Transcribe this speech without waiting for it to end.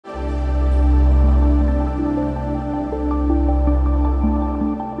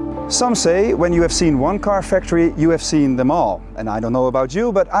Some say when you have seen one car factory, you have seen them all. And I don't know about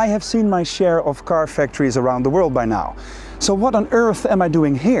you, but I have seen my share of car factories around the world by now. So what on earth am I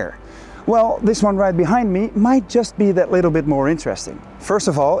doing here? Well, this one right behind me might just be that little bit more interesting. First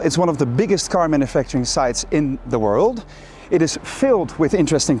of all, it's one of the biggest car manufacturing sites in the world. It is filled with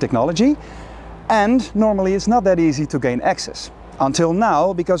interesting technology, and normally it's not that easy to gain access. Until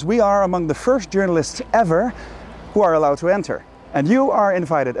now, because we are among the first journalists ever who are allowed to enter. And you are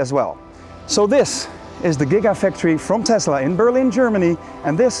invited as well. So this is the Gigafactory from Tesla in Berlin, Germany,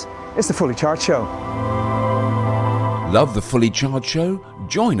 and this is the Fully Charged Show. Love the Fully Charged Show?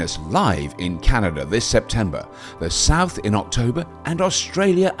 Join us live in Canada this September, the South in October, and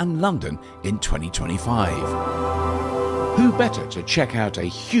Australia and London in 2025. Who better to check out a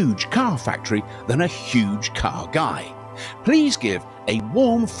huge car factory than a huge car guy? Please give a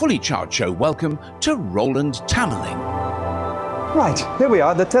warm Fully Charged Show welcome to Roland Tamerling. Right, here we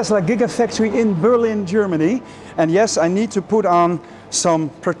are, the Tesla Gigafactory in Berlin, Germany. And yes, I need to put on some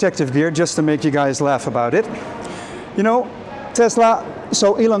protective gear just to make you guys laugh about it. You know, Tesla,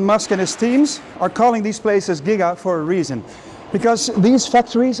 so Elon Musk and his teams are calling these places Giga for a reason. Because these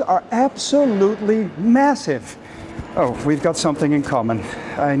factories are absolutely massive. Oh, we've got something in common.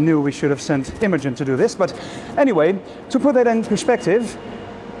 I knew we should have sent Imogen to do this, but anyway, to put that in perspective,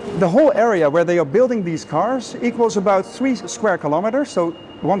 the whole area where they are building these cars equals about 3 square kilometers, so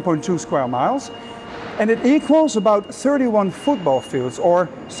 1.2 square miles. And it equals about 31 football fields or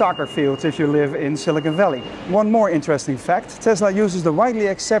soccer fields if you live in Silicon Valley. One more interesting fact, Tesla uses the widely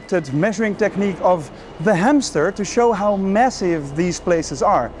accepted measuring technique of the hamster to show how massive these places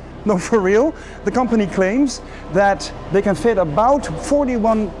are. No, for real, the company claims that they can fit about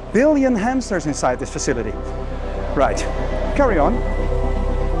 41 billion hamsters inside this facility. Right, carry on.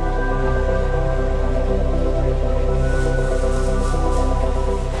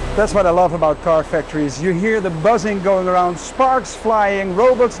 That's what I love about car factories. You hear the buzzing going around, sparks flying,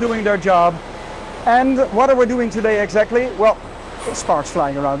 robots doing their job. And what are we doing today exactly? Well, sparks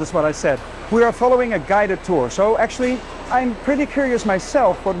flying around, that's what I said. We are following a guided tour. So actually, I'm pretty curious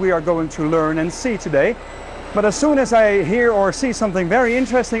myself what we are going to learn and see today. But as soon as I hear or see something very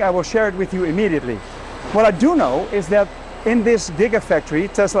interesting, I will share it with you immediately. What I do know is that in this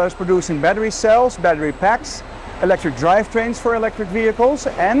Gigafactory, Tesla is producing battery cells, battery packs, electric drivetrains for electric vehicles,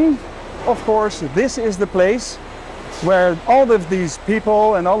 and of course this is the place where all of these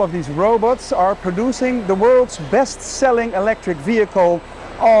people and all of these robots are producing the world's best-selling electric vehicle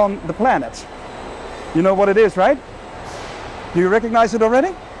on the planet. You know what it is, right? Do you recognize it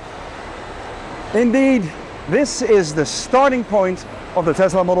already? Indeed, this is the starting point of the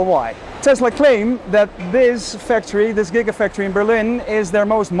Tesla Model Y. Tesla claim that this factory, this Gigafactory in Berlin, is their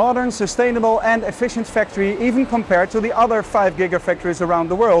most modern, sustainable and efficient factory, even compared to the other 5 Gigafactories around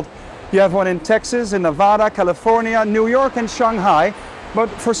the world. You have one in Texas, in Nevada, California, New York and Shanghai, but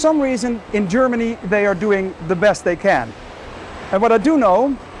for some reason in Germany they are doing the best they can. And what I do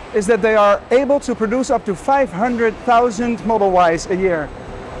know is that they are able to produce up to 500,000 Model Ys a year.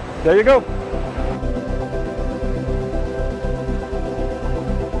 There you go.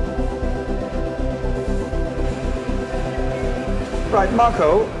 Right,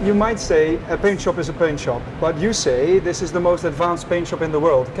 Marco, you might say a paint shop is a paint shop, but you say this is the most advanced paint shop in the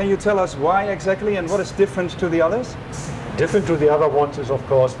world. Can you tell us why exactly and what is different to the others? Different to the other ones is of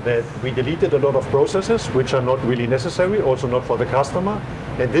course that we deleted a lot of processes which are not really necessary, also not for the customer.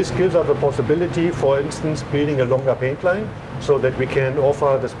 And this gives us the possibility, for instance, building a longer paint line so that we can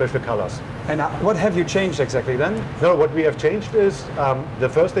offer the special colors. And what have you changed exactly then? No, what we have changed is the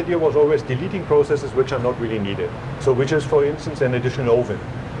first idea was always deleting processes which are not really needed. So which is, for instance, an additional oven.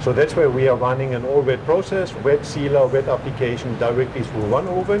 So that's where we are running an all-wet process, wet sealer, wet application directly through one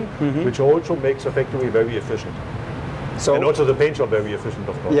oven, which also makes the factory very efficient. So, and also the paint shop very efficient,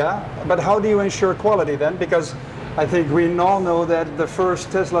 of course. Yeah, but how do you ensure quality then? Because I think we all know that the first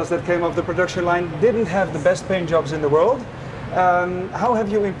Teslas that came off the production line didn't have the best paint jobs in the world. How have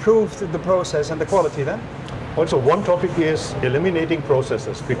you improved the process and the quality then? Also, one topic is eliminating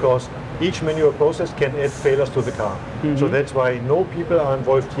processes, because each manual process can add failures to the car. So that's why no people are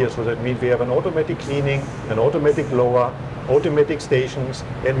involved here. So that means we have an automatic cleaning, an automatic blower, automatic stations,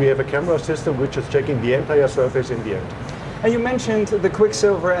 and we have a camera system which is checking the entire surface in the end. And you mentioned the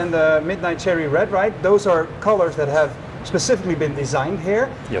Quicksilver and the Midnight Cherry Red, right? Those are colors that have specifically been designed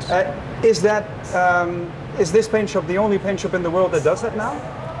here. Yes. Is this paint shop the only paint shop in the world that does that now?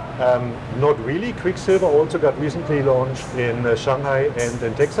 Not really. Quicksilver also got recently launched in Shanghai and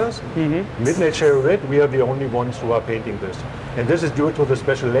in Texas. Midnight Cherry Red, we are the only ones who are painting this. And this is due to the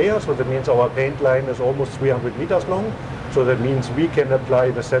special layer, so that means our paint line is almost 300 meters long. So that means we can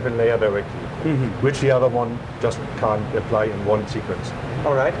apply the 7-layer directly, which the other one just can't apply in one sequence.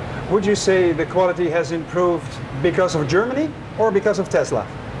 All right. Would you say the quality has improved because of Germany or because of Tesla?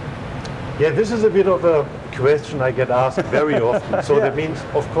 Yeah, this is a bit of a question I get asked very often. So that means,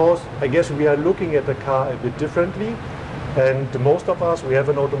 of course, I guess we are looking at the car a bit differently. And most of us, we have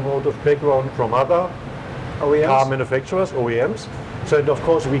an automotive background from other OEMs? Car manufacturers, OEMs. So, and of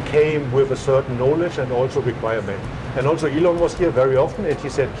course, we came with a certain knowledge and also requirement. And also Elon was here very often, and he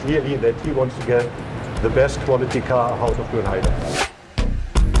said clearly that he wants to get the best quality car out of Grünheide.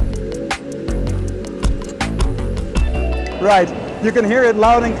 Right, you can hear it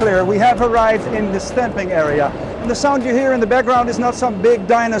loud and clear. We have arrived in the stamping area. And the sound you hear in the background is not some big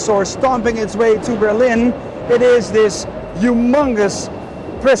dinosaur stomping its way to Berlin. It is this humongous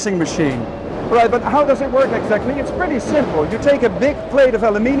pressing machine. Right, but how does it work exactly? It's pretty simple. You take a big plate of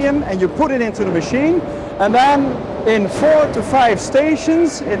aluminium and you put it into the machine, and then in 4 to 5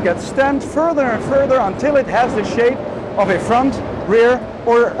 stations it gets stamped further and further until it has the shape of a front, rear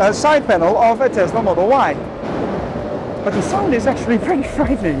or a side panel of a Tesla Model Y. But the sound is actually pretty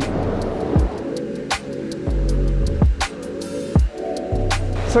frightening.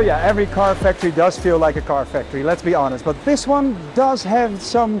 So yeah, every car factory does feel like a car factory, let's be honest. But this one does have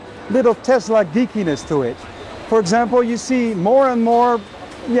some little Tesla geekiness to it. For example, you see more and more,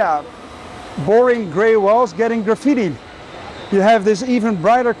 boring gray walls getting graffitied. You have this even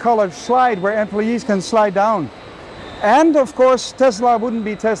brighter colored slide where employees can slide down. And of course, Tesla wouldn't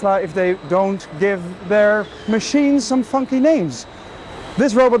be Tesla if they don't give their machines some funky names.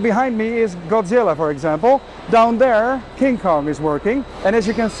 This robot behind me is Godzilla, for example. Down there, King Kong is working. And as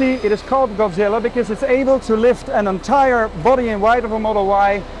you can see, it is called Godzilla because it's able to lift an entire body in white of a Model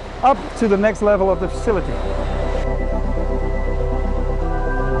Y up to the next level of the facility.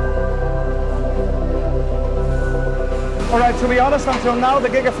 All right, to be honest, until now the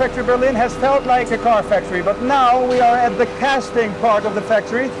Gigafactory Berlin has felt like a car factory, but now we are at the casting part of the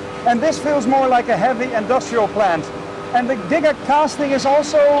factory, and this feels more like a heavy industrial plant. And the Giga Casting is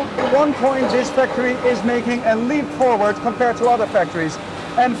also one point this factory is making a leap forward compared to other factories.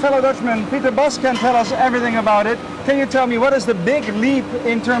 And fellow Dutchman, Peter Bos can tell us everything about it. Can you tell me what is the big leap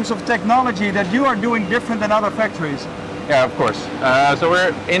in terms of technology that you are doing different than other factories? Yeah, of course. So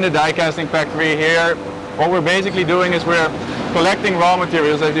we're in the die casting factory here. What we're basically doing is we're collecting raw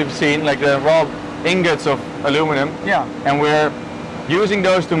materials, as you've seen, like the raw ingots of aluminum. Yeah. And we're using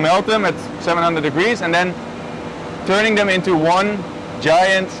those to melt them at 700 degrees and then turning them into one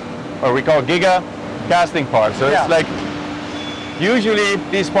giant, or we call Giga casting part. So it's like, usually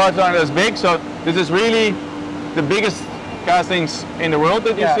these parts aren't as big, so this is really the biggest castings in the world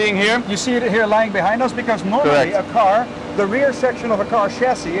that you're seeing here. You see it here lying behind us because normally a car, the rear section of a car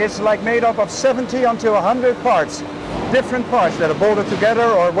chassis is like made up of 70 until 100 parts, different parts that are bolted together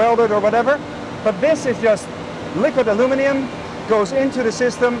or welded or whatever. But this is just liquid aluminum, goes into the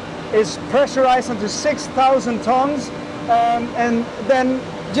system, is pressurized into 6,000 tons, and then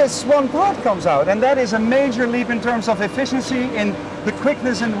just one part comes out. And that is a major leap in terms of efficiency, in the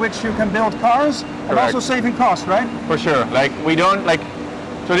quickness in which you can build cars, and also saving cost, right? For sure. Like, we don't, like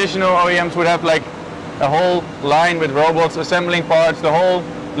traditional OEMs would have like a whole line with robots assembling parts, the whole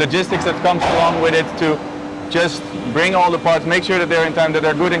logistics that comes along with it to just bring all the parts, make sure that they're in time, that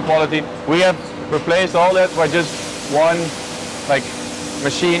they're good in quality. We have replaced all that by just one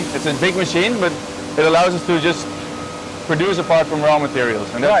machine. It's a big machine, but it allows us to just produce a part from raw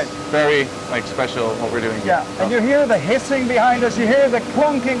materials, and that's very special what we're doing here. Yeah, and you hear the hissing behind us, you hear the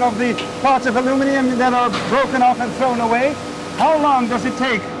clunking of the parts of aluminum that are broken off and thrown away. How long does it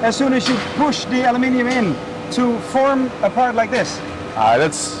take as soon as you push the aluminum in to form a part like this?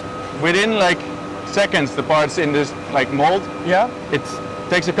 That's within seconds, the parts in this mold. Yeah. It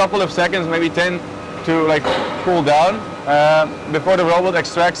takes a couple of seconds, maybe 10, to cool down before the robot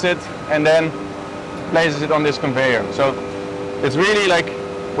extracts it and then places it on this conveyor. So it's really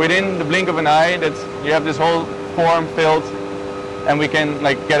within the blink of an eye that you have this whole form filled and we can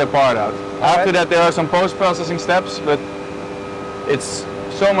get a part out. After that there are some post-processing steps, but it's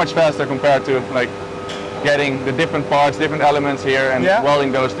so much faster compared to getting the different parts, different elements here and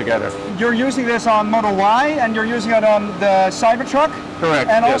welding those together. You're using this on Model Y and you're using it on the Cybertruck? Correct.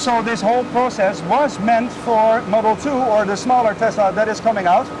 And also this whole process was meant for Model 2 or the smaller Tesla that is coming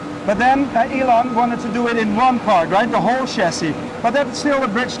out. But then Elon wanted to do it in one part, right? The whole chassis. But that's still a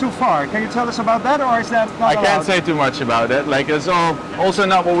bridge too far. Can you tell us about that, or is that not allowed? I can't say too much about it. It's also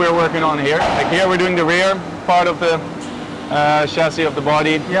not what we're working on here. Here we're doing the rear part of the chassis of the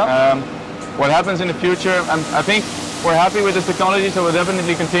body. Yep. What happens in the future, I think we're happy with this technology, so we'll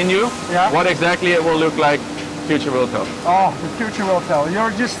definitely continue. Yeah. What exactly it will look like future will tell. Oh, the future will tell.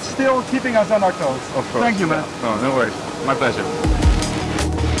 You're just still keeping us on our toes. Of course. Thank you, man. No, no worries. My pleasure.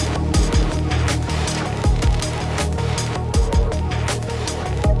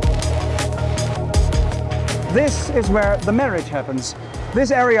 This is where the marriage happens.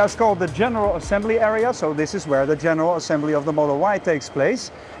 This area is called the General Assembly area, so this is where the General Assembly of the Model Y takes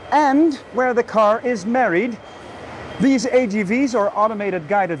place, and where the car is married. These AGVs, or automated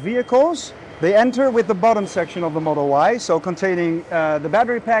guided vehicles, they enter with the bottom section of the Model Y, so containing the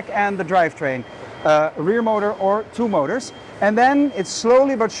battery pack and the drivetrain, rear motor or two motors, and then it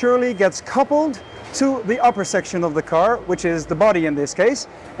slowly but surely gets coupled to the upper section of the car, which is the body in this case,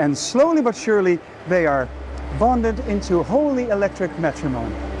 and slowly but surely they are bonded into wholly electric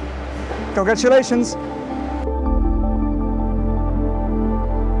matrimony. Congratulations!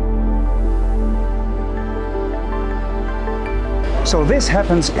 So this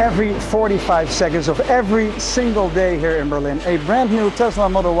happens every 45 seconds of every single day here in Berlin. A brand new Tesla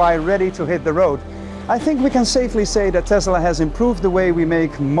Model Y ready to hit the road. I think we can safely say that Tesla has improved the way we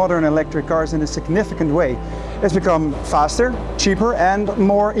make modern electric cars in a significant way. It's become faster, cheaper and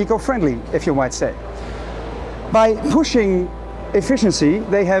more eco-friendly, if you might say. By pushing efficiency,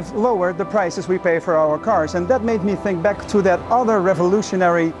 they have lowered the prices we pay for our cars, and that made me think back to that other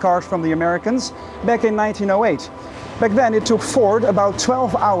revolutionary cars from the Americans back in 1908. Back then it took Ford about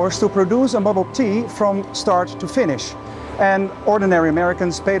 12 hours to produce a Model T from start to finish, and ordinary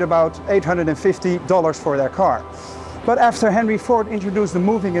Americans paid about $850 for their car. But after Henry Ford introduced the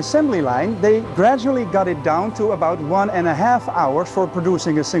moving assembly line, they gradually got it down to about 1.5 hours for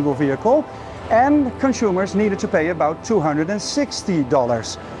producing a single vehicle, and consumers needed to pay about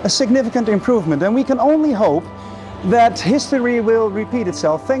 $260. A significant improvement, and we can only hope that history will repeat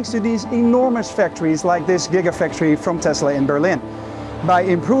itself thanks to these enormous factories like this Gigafactory from Tesla in Berlin. By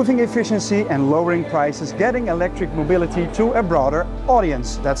improving efficiency and lowering prices, getting electric mobility to a broader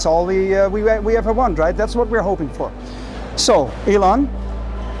audience. That's all we ever want, right? That's what we're hoping for. So, Elon,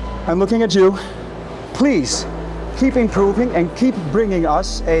 I'm looking at you. Please, keep improving and keep bringing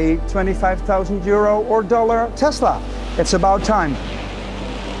us a 25,000 euro or dollar Tesla. It's about time.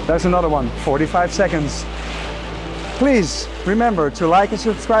 There's another one, 45 seconds. Please remember to like and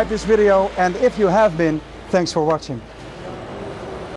subscribe this video, and if you have been, thanks for watching.